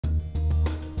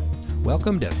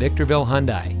Welcome to Victorville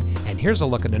Hyundai, and here's a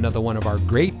look at another one of our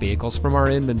great vehicles from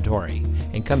our inventory,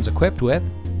 and comes equipped with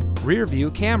rear view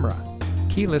camera,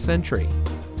 keyless entry,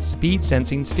 speed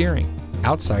sensing steering,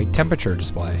 outside temperature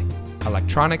display,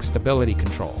 electronic stability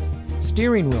control,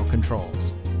 steering wheel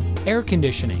controls, air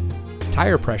conditioning,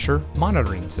 tire pressure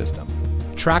monitoring system,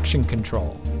 traction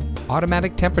control,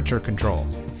 automatic temperature control,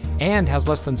 and has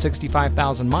less than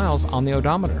 65,000 miles on the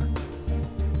odometer.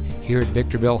 Here at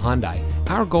Victorville Hyundai,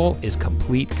 our goal is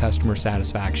complete customer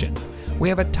satisfaction. We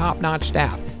have a top-notch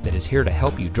staff that is here to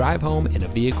help you drive home in a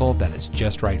vehicle that is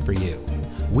just right for you.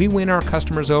 We win our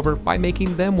customers over by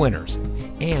making them winners.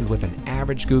 And with an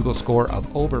average Google score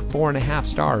of over 4.5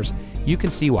 stars, you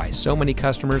can see why so many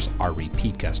customers are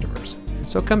repeat customers.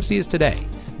 So come see us today.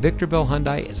 Victorville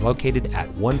Hyundai is located at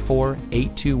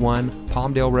 14821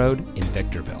 Palmdale Road in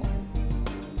Victorville.